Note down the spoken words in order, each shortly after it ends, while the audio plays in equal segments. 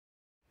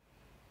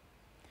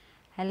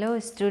Hello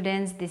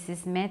students, this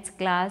is maths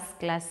class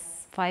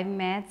 5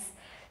 maths.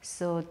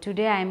 So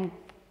today I will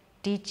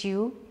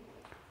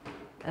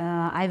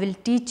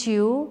teach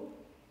you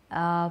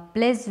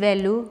place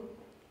value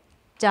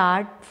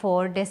chart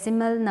for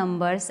decimal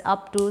numbers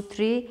up to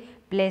 3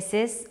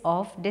 places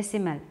of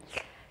decimal.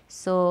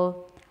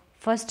 So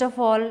first of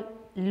all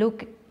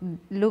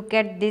look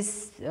at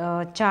this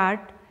chart.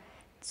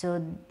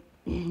 So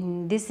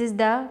this is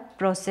the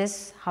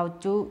process how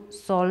to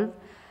solve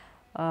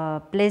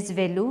place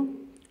value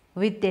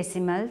with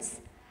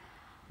decimals.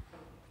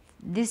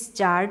 This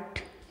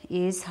chart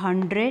is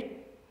 100,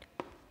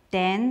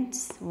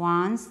 tenths,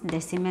 ones,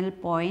 decimal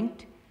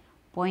point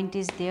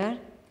is there,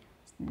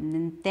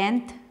 then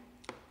tenth,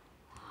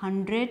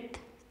 hundredth,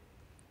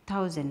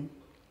 thousand.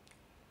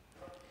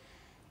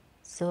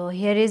 So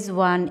here is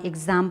one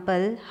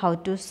example how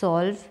to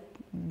solve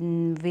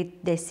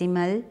with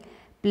decimal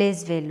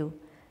place value.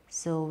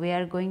 So we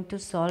are going to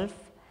solve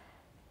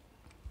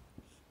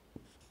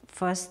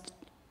first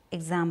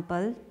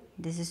example.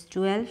 This is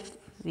 12.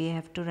 We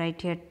have to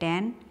write here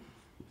 10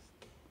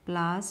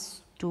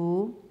 plus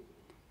 2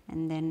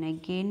 and then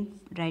again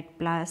write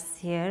plus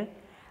here.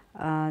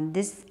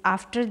 This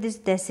after this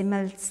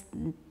decimals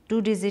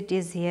 2 digit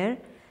is here,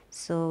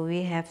 so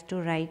we have to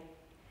write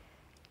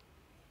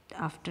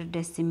after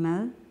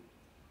decimal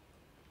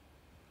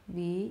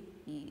we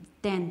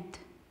tenth.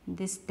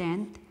 This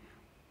tenth,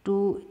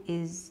 2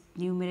 is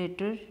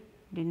numerator,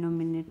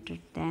 denominator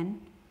 10.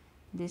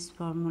 This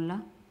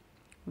formula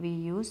we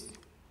use,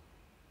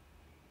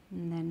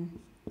 and then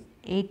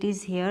 8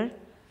 is here,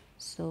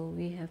 so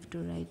we have to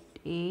write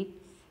 8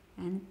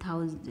 and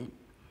 100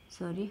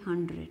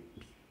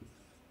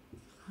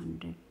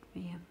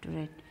 we have to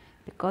write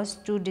because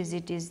 2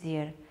 digit is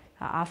here.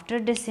 After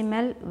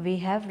decimal we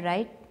have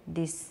write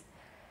this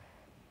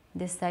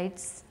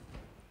sides,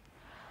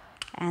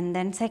 and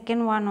then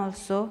second one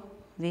also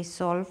we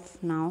solve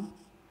now.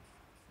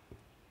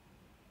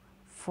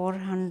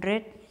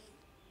 400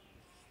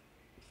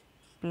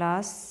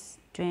 plus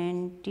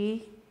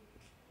 20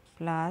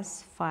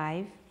 plus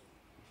 5.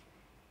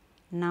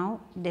 Now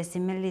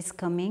decimal is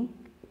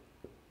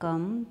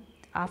come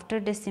after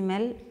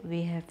decimal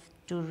we have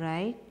to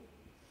write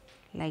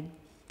like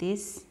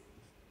this,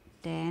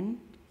 10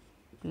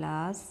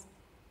 plus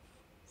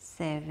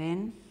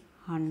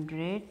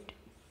 700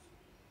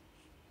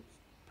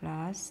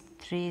 plus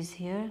 3 is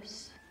here,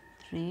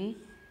 3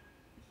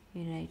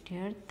 we write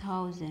here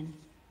 1000.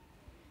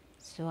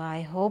 So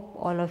I hope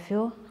all of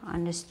you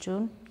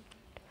understood,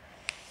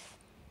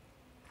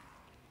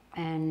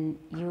 and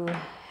you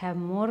have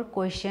more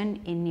question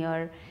in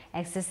your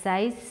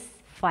exercise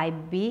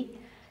 5B.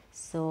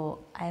 So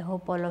I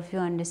hope all of you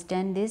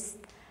understand this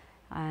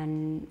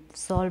and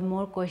solve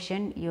more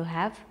question you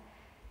have.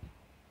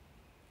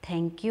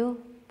 Thank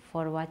you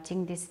for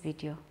watching this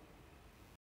video.